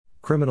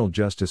criminal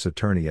justice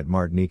attorney at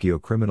Martnicchio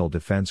Criminal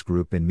Defense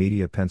Group in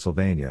Media,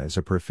 Pennsylvania is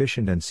a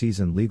proficient and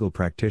seasoned legal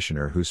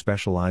practitioner who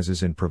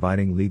specializes in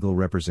providing legal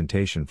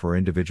representation for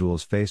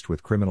individuals faced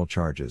with criminal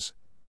charges.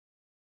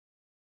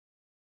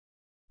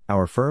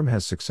 Our firm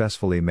has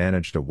successfully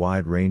managed a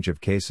wide range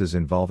of cases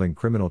involving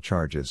criminal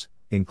charges,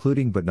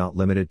 including but not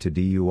limited to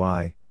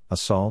DUI,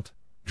 assault,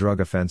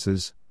 drug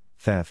offenses,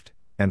 theft,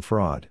 and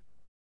fraud.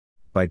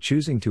 By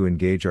choosing to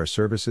engage our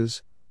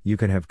services, you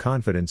can have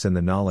confidence in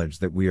the knowledge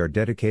that we are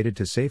dedicated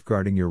to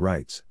safeguarding your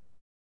rights.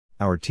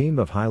 Our team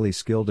of highly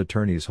skilled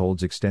attorneys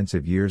holds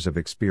extensive years of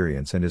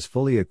experience and is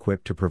fully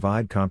equipped to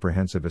provide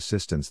comprehensive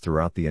assistance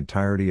throughout the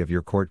entirety of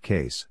your court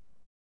case.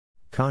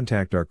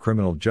 Contact our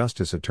criminal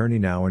justice attorney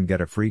now and get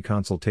a free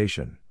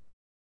consultation.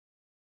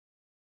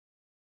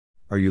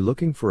 Are you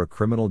looking for a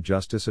criminal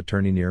justice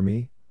attorney near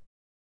me?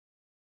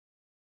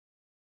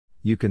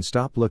 You can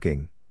stop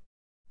looking.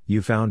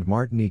 You found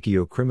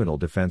Martnicchio Criminal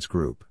Defense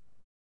Group.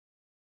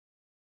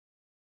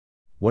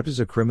 What does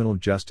a criminal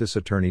justice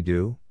attorney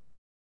do?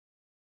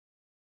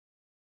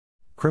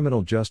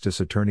 Criminal justice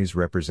attorneys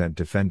represent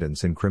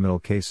defendants in criminal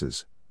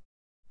cases.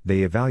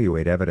 They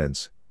evaluate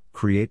evidence,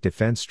 create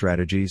defense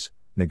strategies,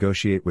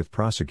 negotiate with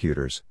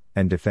prosecutors,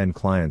 and defend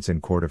clients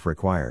in court if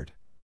required.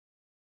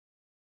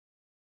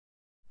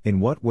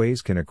 In what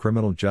ways can a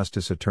criminal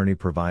justice attorney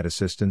provide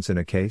assistance in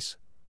a case?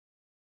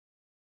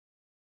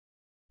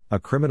 A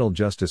criminal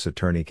justice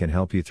attorney can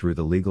help you through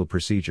the legal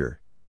procedure.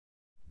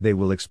 They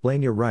will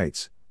explain your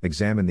rights,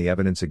 examine the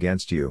evidence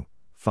against you,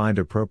 find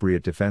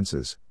appropriate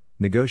defenses,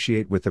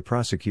 negotiate with the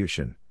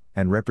prosecution,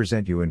 and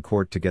represent you in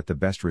court to get the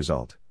best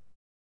result.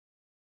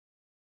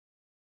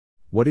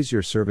 What is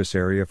your service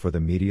area for the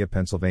Media,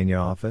 Pennsylvania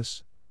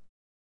office?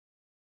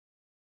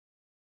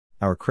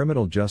 Our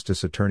criminal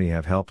justice attorney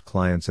have helped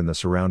clients in the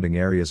surrounding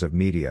areas of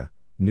Media,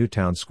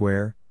 Newtown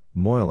Square,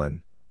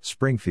 Moylan,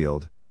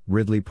 Springfield,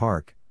 Ridley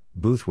Park,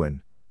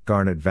 Boothwyn,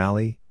 Garnet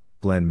Valley,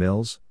 Glen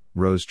Mills,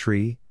 Rose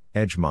Tree,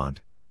 Edgemont,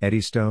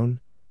 Eddystone,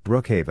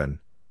 Brookhaven,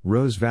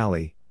 Rose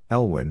Valley,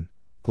 Elwyn,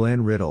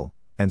 Glen Riddle,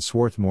 and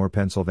Swarthmore,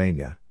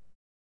 Pennsylvania.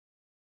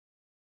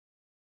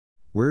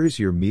 Where is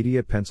your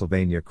Media,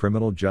 Pennsylvania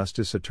Criminal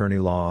Justice Attorney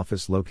Law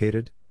Office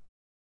located?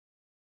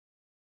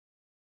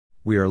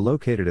 We are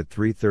located at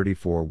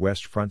 334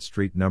 West Front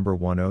Street, number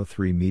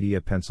 103,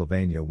 Media,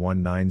 Pennsylvania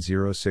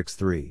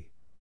 19063.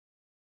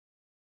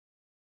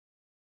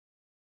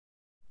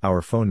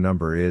 Our phone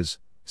number is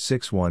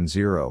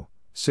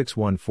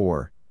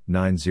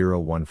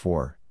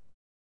 610-614-9014.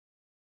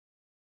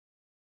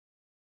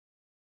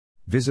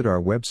 Visit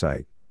our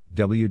website,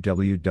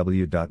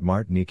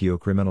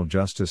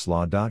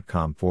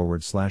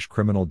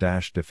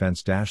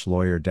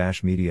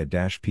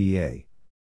 www.martnicchiocriminaljusticelaw.com/criminal-defense-lawyer-media-pa.